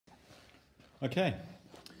Okay,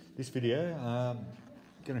 this video I'm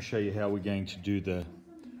going to show you how we're going to do the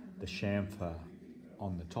chamfer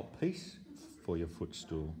on the top piece for your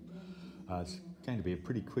footstool. It's going to be a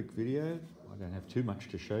pretty quick video. I don't have too much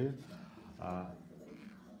to show you.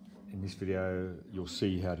 In this video you'll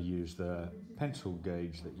see how to use the pencil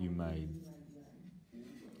gauge that you made.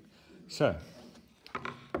 So,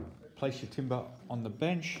 place your timber on the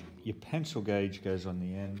bench, your pencil gauge goes on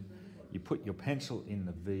the end, you put your pencil in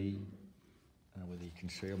the V. I don't know whether you can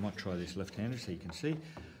see, I might try this left-handed so you can see.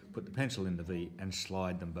 Put the pencil in the V and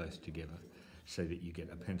slide them both together so that you get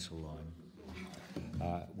a pencil line.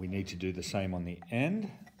 We need to do the same on the end,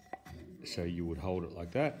 so you would hold it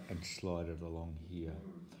like that and slide it along here.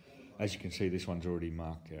 As you can see, this one's already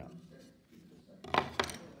marked out.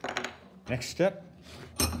 Next step,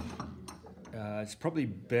 it's probably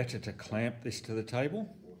better to clamp this to the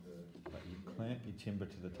table. You clamp your timber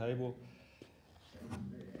to the table,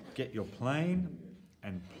 get your plane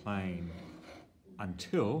and plane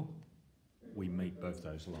until we meet both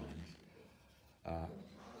those lines.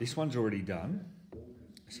 This one's already done,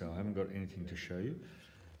 so I haven't got anything to show you.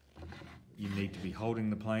 You need to be holding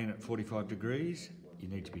the plane at 45 degrees. You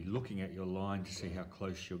need to be looking at your line to see how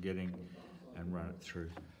close you're getting and run it through.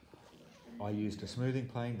 I used a smoothing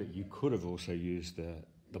plane, but you could have also used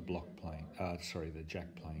the block plane, the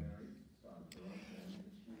jack plane.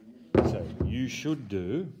 So you should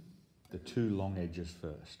do the two long edges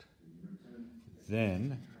first.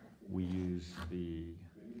 Then we use the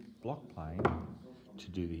block plane to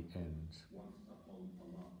do the ends.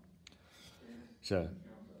 So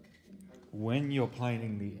when you're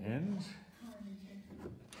planing the ends,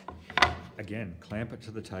 again, clamp it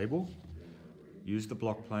to the table, use the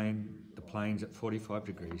block plane, the plane's at 45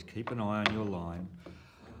 degrees, keep an eye on your line.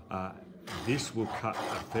 This will cut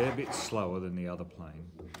a fair bit slower than the other plane.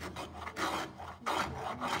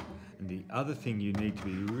 And the other thing you need to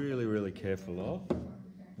be really careful of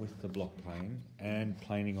with the block plane and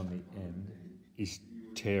planing on the end is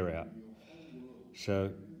tear out.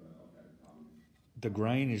 So the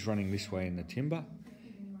grain is running this way in the timber.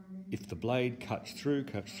 If the blade cuts through,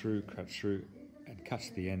 and cuts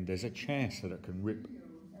the end, there's a chance that it can rip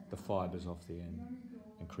the fibres off the end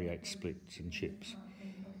and create splits and chips.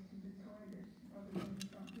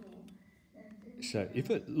 So if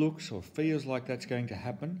it looks or feels like that's going to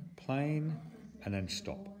happen, plane and then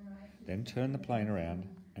stop. Then turn the plane around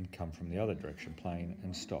and come from the other direction, plane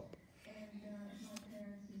and stop.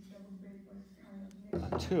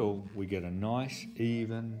 Until we get a nice,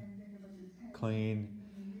 even, clean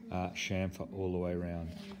chamfer all the way around.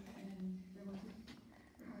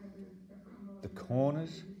 The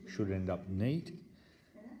corners should end up neat,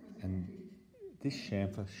 and this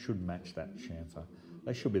chamfer should match that chamfer.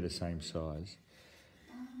 They should be the same size.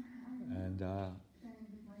 And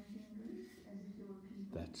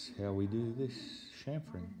that's how we do this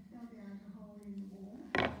chamfering.